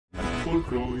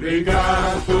fulcro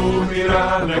Dega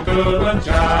tumira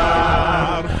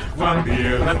kelancar Vang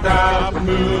dia rantap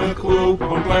mekluk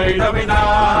hon klei đã mấy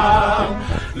năm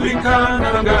Linh khang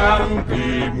ranggang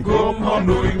tìm gom hon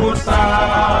nuôi bút sa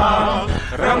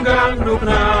Ranggang nục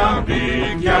nam đi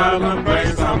yang bay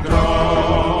sang trò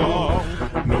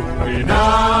Nục người na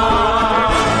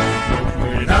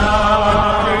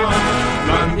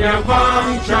Lần nhạc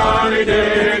vang trái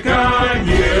để ca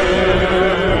nhẹ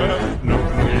Nục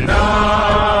người na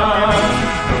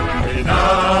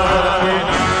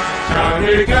Trái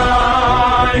để ca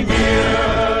nhẹ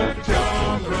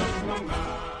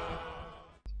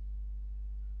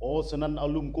ฉะนั้นเอา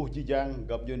ลุมกูจียัง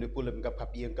กับยูนิพูลกับขับ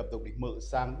เอียงกับตกดิเมื่อ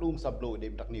สร้างลุมสับโลยเด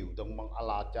มดักนิวตรงมังอา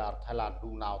ลาจาร์ไทยแลนด์ดู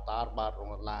นาวตาร์บาร์รง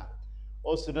ลา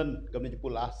ฉะนั้นกับยูนิพู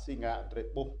ลอาสิงห์เดร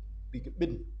บุบิกบิ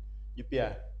นยูพี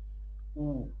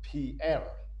UPR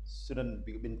ฉะนั้น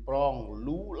บิกบินปรอง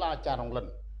ลูลาจารงลัน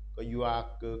ก็ยูอา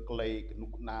เกอเคลย์นุ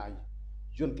กนาย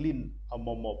ยนกลินเอาโม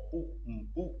โม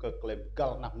ปูเกอเคลย์กั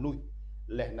ลนักนุย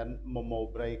และนั้นโมโม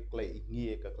เบรย์เคลย์เงี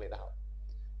ยเกอเคลย์ดาว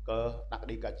ก็นัก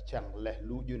ดีการจังและ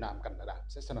ลูยูนามกันระดับ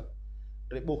เซสนัน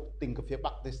เรบุติงกับphía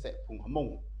bắc tới sẽ phùng hầm mông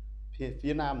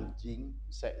phía nam chính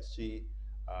sẽ chỉ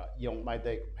dòng mai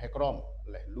đây hay crom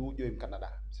และลูยูนกันระ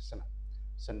ดับเซสนัน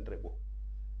เซนเรบุ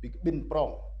บินปรอง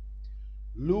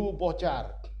ลูบอจา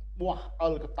ร์บัวอั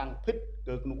ลกตังพิษเ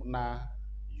กิดนุกนา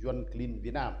ยวนกลินเวี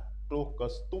ยดนามปลุกก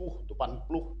สตูตุปันป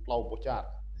ลุกเล่าบอจาร์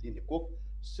ลินกุก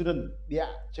สุดเบีย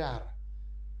จาร์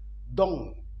ดง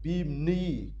Bim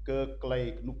ni cơ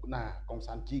klei nục na Cộng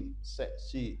sản Chính sẽ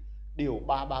chỉ điều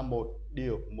 331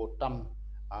 điều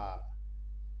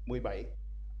 117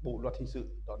 Bộ luật hình sự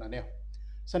đó là nêu.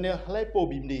 Sau này lấy po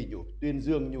bim ni nhủ tuyên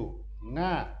dương nhủ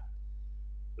Nga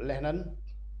lẽ nấn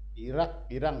Iraq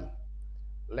Iran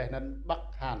lẽ nấn Bắc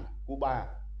Hàn Cuba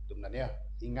đúng là nêu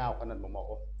thì ngao cái nấn mỏ.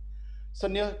 Sau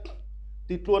này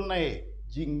thì tuần này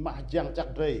dinh mã giang chắc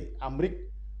rây Amerik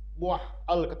bua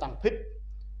al cái tăng phít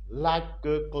like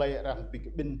cơ klei rang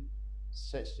big bin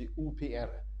sẽ si UPR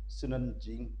sunan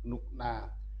jing nuk na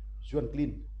juan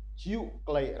klin chiu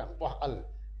klei rang pah al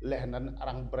lehnan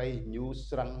rang bray new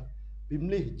serang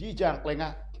bimli ji jang klei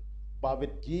nga ba vet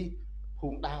ji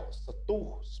phung dao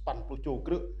satu span plucho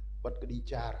kru vật kedi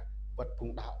jar vật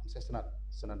phung dao sẽ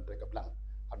sunan re kaplang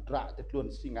adra te tlun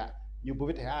singa như bố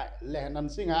viết hai lehnan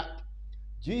singa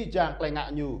ji jang klei nga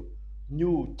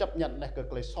nyu chấp nhận leh ke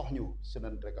klei soh nyu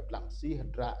sunan re kaplang si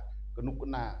hadra kenuk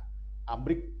na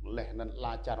Amrik leh nan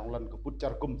la charong lan keput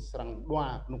charkum serang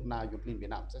doa kenuk na yuklin Việt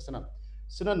Nam sẽ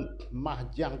senen mah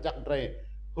jang jak dre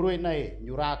ruồi này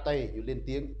nyura tay yu lên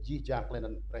tiếng ji jak lên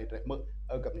nan dre dre mơ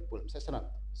ở gặp nhật sẽ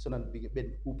senen bị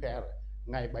bên UPR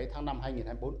ngày 7 tháng 5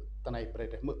 2024 tận này dre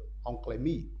dre mơ hong klei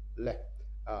mi leh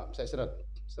sẽ senen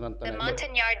The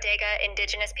Montagnard Dega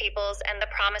indigenous peoples and the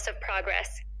promise of progress,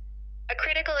 a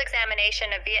critical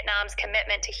examination of Vietnam's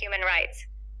commitment to human rights.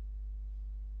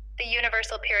 The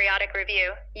Universal Periodic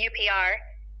Review, UPR,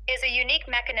 is a unique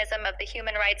mechanism of the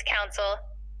Human Rights Council,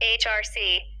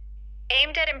 HRC,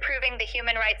 aimed at improving the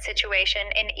human rights situation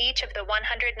in each of the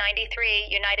 193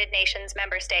 United Nations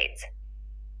member states.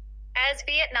 As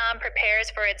Vietnam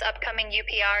prepares for its upcoming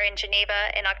UPR in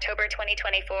Geneva in October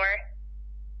 2024,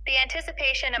 the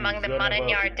anticipation among the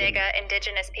Montagnard Dega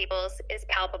indigenous peoples is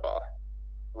palpable.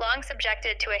 Long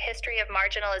subjected to a history of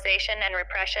marginalization and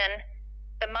repression,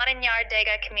 the Montagnard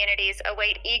Dega communities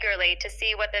await eagerly to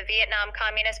see what the Vietnam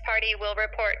Communist Party will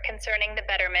report concerning the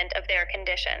betterment of their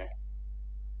condition.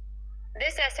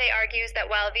 This essay argues that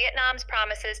while Vietnam's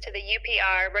promises to the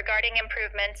UPR regarding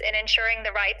improvements in ensuring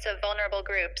the rights of vulnerable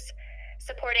groups,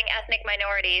 supporting ethnic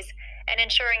minorities, and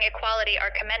ensuring equality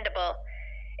are commendable,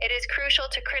 it is crucial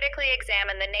to critically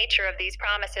examine the nature of these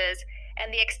promises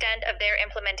and the extent of their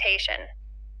implementation.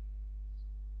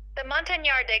 The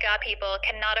Montagnard Dega people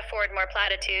cannot afford more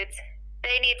platitudes.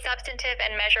 They need substantive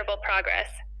and measurable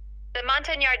progress. The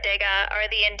Montagnard Dega are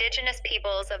the indigenous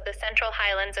peoples of the Central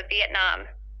Highlands of Vietnam.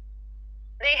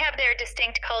 They have their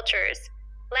distinct cultures,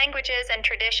 languages, and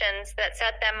traditions that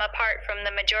set them apart from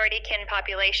the majority Kin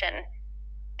population.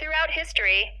 Throughout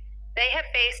history, they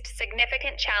have faced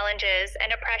significant challenges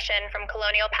and oppression from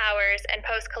colonial powers and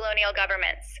post-colonial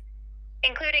governments,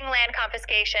 including land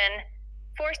confiscation,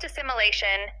 forced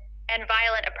assimilation, and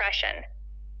violent oppression.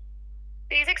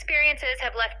 These experiences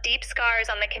have left deep scars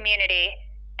on the community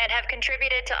and have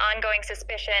contributed to ongoing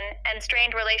suspicion and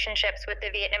strained relationships with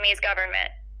the Vietnamese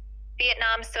government.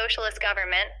 Vietnam's socialist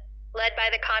government, led by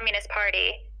the Communist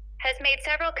Party, has made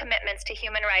several commitments to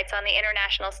human rights on the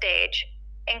international stage,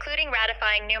 including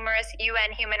ratifying numerous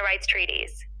UN human rights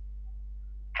treaties.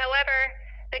 However,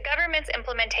 the government's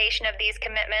implementation of these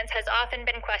commitments has often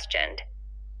been questioned.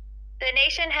 The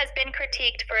nation has been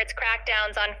critiqued for its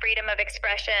crackdowns on freedom of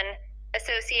expression,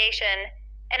 association,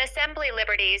 and assembly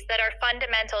liberties that are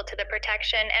fundamental to the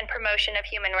protection and promotion of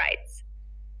human rights.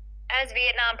 As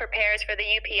Vietnam prepares for the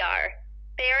UPR,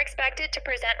 they are expected to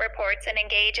present reports and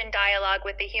engage in dialogue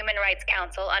with the Human Rights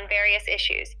Council on various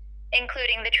issues,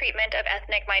 including the treatment of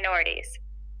ethnic minorities.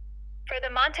 For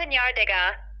the Montagnard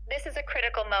Dega, this is a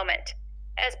critical moment,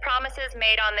 as promises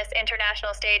made on this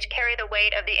international stage carry the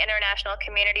weight of the international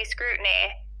community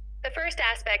scrutiny. The first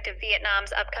aspect of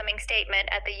Vietnam's upcoming statement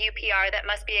at the UPR that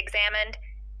must be examined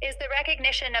is the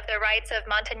recognition of the rights of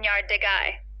Montagnard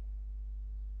Dega.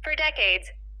 For decades,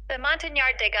 the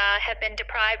Montagnard Dega have been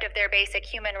deprived of their basic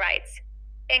human rights,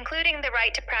 including the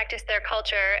right to practice their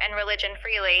culture and religion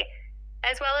freely,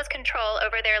 as well as control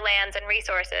over their lands and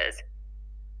resources.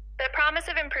 The promise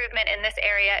of improvement in this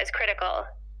area is critical.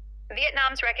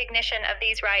 Vietnam's recognition of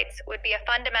these rights would be a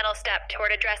fundamental step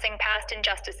toward addressing past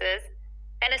injustices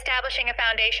and establishing a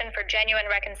foundation for genuine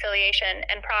reconciliation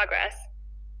and progress.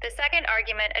 The second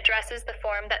argument addresses the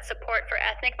form that support for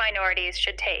ethnic minorities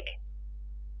should take.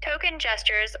 Token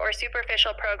gestures or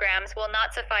superficial programs will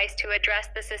not suffice to address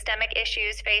the systemic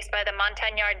issues faced by the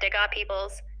Montagnard Dega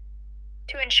peoples.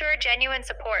 To ensure genuine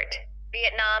support,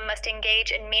 Vietnam must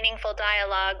engage in meaningful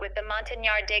dialogue with the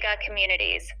Montagnard Dega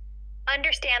communities,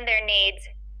 understand their needs,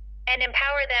 and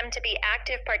empower them to be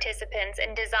active participants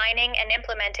in designing and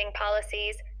implementing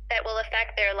policies that will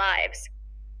affect their lives.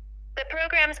 The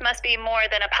programs must be more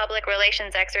than a public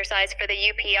relations exercise for the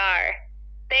UPR.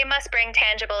 They must bring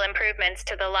tangible improvements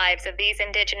to the lives of these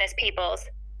indigenous peoples.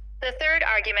 The third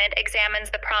argument examines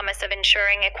the promise of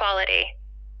ensuring equality.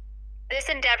 This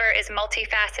endeavor is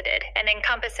multifaceted and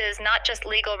encompasses not just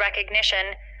legal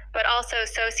recognition, but also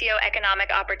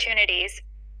socio-economic opportunities,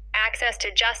 access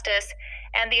to justice,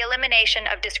 and the elimination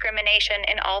of discrimination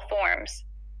in all forms.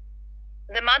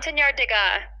 The Montagnard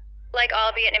Dega, like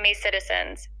all Vietnamese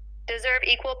citizens, deserve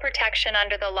equal protection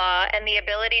under the law and the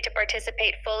ability to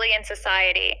participate fully in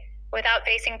society without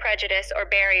facing prejudice or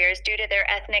barriers due to their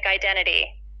ethnic identity.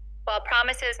 While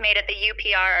promises made at the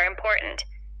UPR are important,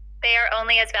 they are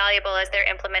only as valuable as their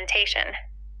implementation.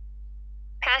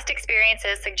 Past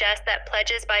experiences suggest that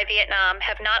pledges by Vietnam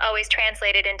have not always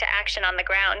translated into action on the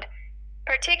ground,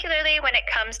 particularly when it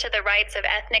comes to the rights of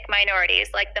ethnic minorities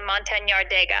like the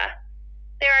Montagnard Dega.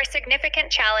 There are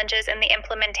significant challenges in the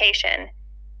implementation,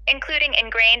 including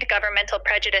ingrained governmental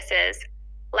prejudices,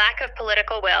 lack of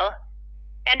political will,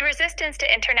 and resistance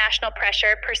to international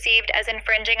pressure perceived as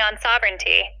infringing on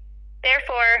sovereignty.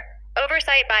 Therefore,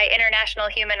 oversight by international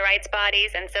human rights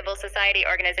bodies and civil society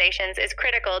organizations is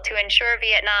critical to ensure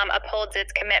Vietnam upholds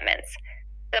its commitments.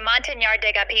 The Montagnard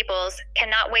Dega peoples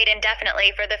cannot wait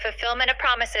indefinitely for the fulfillment of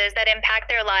promises that impact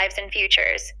their lives and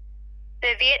futures.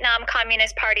 The Vietnam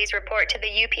Communist Party's report to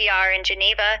the UPR in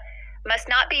Geneva must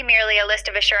not be merely a list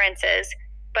of assurances,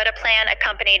 but a plan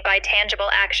accompanied by tangible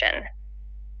action.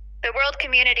 The world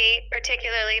community,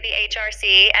 particularly the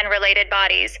HRC and related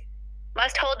bodies,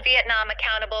 must hold Vietnam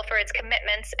accountable for its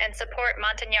commitments and support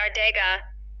Montagnard Dega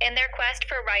in their quest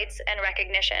for rights and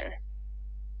recognition.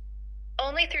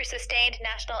 Only through sustained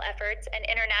national efforts and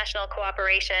international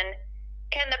cooperation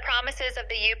can the promises of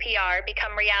the UPR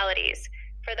become realities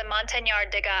for the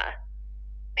Montagnard Dega,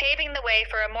 paving the way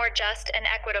for a more just and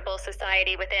equitable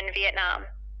society within Vietnam.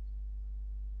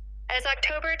 As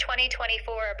October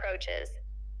 2024 approaches,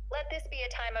 let this be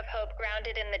a time of hope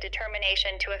grounded in the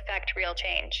determination to effect real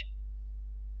change.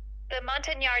 The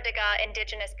Montagnard Dega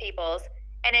indigenous peoples,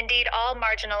 and indeed all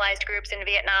marginalized groups in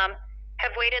Vietnam,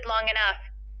 have waited long enough.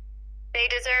 They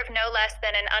deserve no less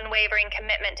than an unwavering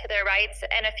commitment to their rights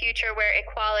and a future where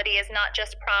equality is not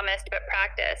just promised but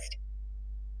practiced.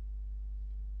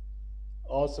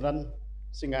 Osran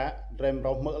singa rem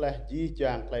rau mỡ le ji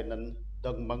chang klei nan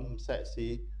dang mang sẽ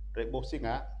si re bo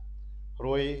singa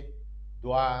rồi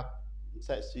doa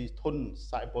sẽ si thun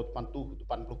sai bot pan tu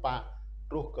pan lupa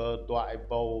truh ke doa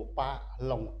bau pa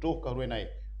long truh ke rồi này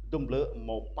dum lỡ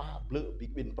màu pa bleu big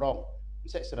bin prong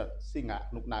sẽ srat singa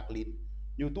nuk na klin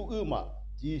nyu tu mà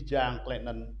ji chang klei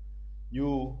nan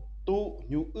nyu tu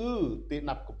nyu te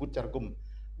nap ke put chargum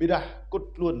bidah kut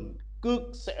luôn cực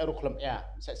sẽ ruk lam ya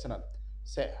sẽ srat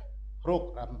sẽ rok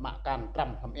makan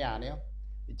tram tham ya nè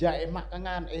dạy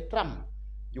makan tram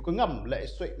dù có ngầm lệ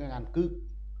suy ngàn cư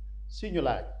xin nhớ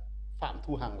lại Phạm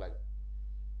Thu Hằng lại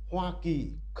Hoa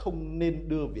Kỳ không nên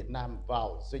đưa Việt Nam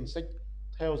vào danh sách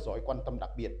theo dõi quan tâm đặc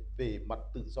biệt về mặt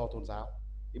tự do tôn giáo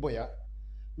ý bởi ạ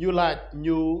như là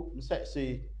như sẽ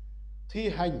gì thi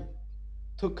hành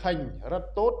thực hành rất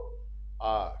tốt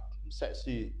sẽ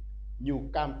gì nhiều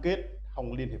cam kết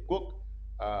hồng Liên Hiệp Quốc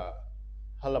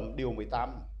hay làm điều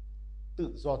 18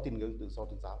 tự do tín ngưỡng, tự do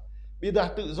tôn giáo. Bây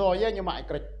giờ tự do ya như mại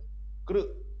cách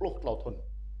cự lục lầu thuần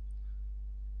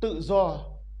tự do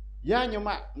ya như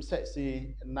mại sẽ si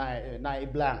này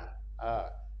blang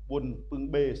buồn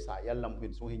pưng bê xã ya lâm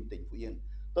huyện Xuân Hình tỉnh Phú Yên.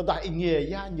 Tờ đại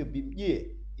nghề ya như bìm dê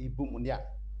y bùm một dạng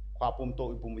khoa bùm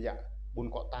tội bùm một dạng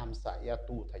buồn cọ tam xã ya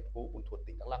tu thành phố buồn thuộc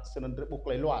tỉnh Đắk Lắk sân đất bục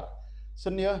lấy loạt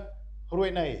sân nhớ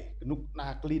rồi này nục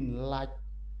na klin lại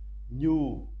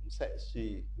nhu sẽ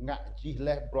si ngạ chi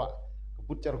le bọa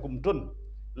bút char kum trun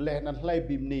le nan lay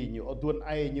bìm nì như ở tuần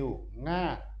ai như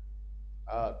Nga,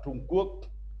 Trung Quốc,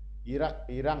 Iraq,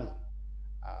 Iran,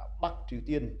 Bắc Triều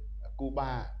Tiên,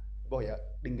 Cuba, bây giờ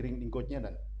đình rinh cột nhé nè,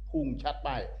 hùng chát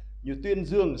bài như tuyên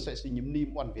dương sẽ si nhím nim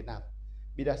quan Việt Nam,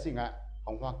 bây giờ xin ạ,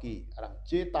 Hồng Hoa Kỳ đang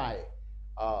chế tài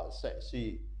sẽ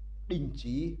si đình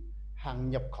chỉ hàng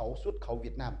nhập khẩu xuất khẩu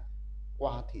Việt Nam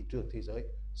qua thị trường thế giới,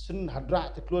 xin hạt ra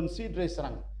thì luôn xin rơi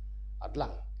sang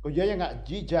lặng, có giấy ngạ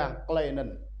dĩ dàng klei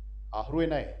nền rồi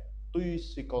này tuy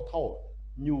si có thâu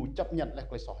nhu chấp nhận lại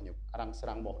cái sọ nhục đang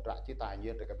serang một rạ chế tài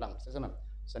như để gặp lăng sẽ xem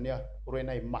sân nhớ rồi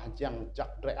này mà chẳng chắc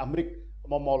để Amerik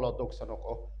mà lo tục sân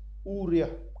có uria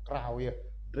crowd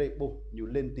để bu nhu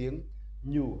lên tiếng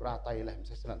nhu ra tay làm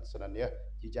sẽ sân nhớ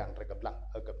chỉ chẳng để gặp lăng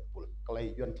ở gặp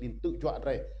klei yuan klin tự chọn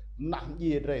rồi nặng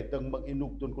gì rồi từng bậc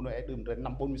inuk tuần của nó đừng rồi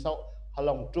 546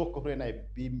 halong truk của rồi này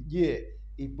bìm ye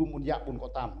ibu mun ya bun có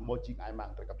tam một chính ai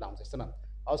mang để gặp lăng sẽ xem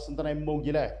ở sân này mong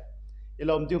gì đây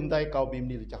ilom tium tay kau bim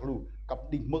ni chak lu kap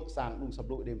ding mek sang lung sab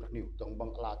lu dem rak niu tong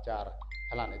bang lacar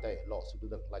halan ai lo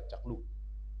sudah la chak lu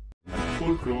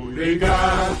Pulcro Dega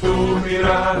tu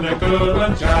mira le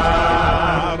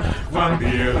kelancar Vang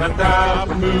dia rantap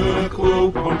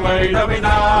ngeklup kon klei da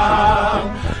Nam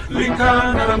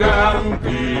Lingkan ranggang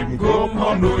tim gom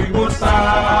hom nui busa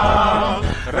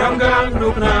Ranggang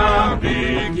nuk nam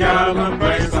dik yaman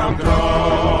bay sam tro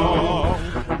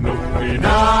Nuk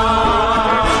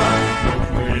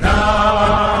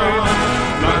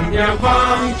nhạc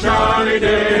vang trời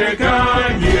để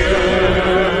ca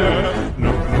nhiệt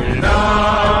nụ cười na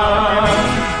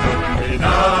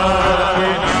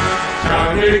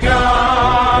trời để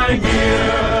ca nhiệt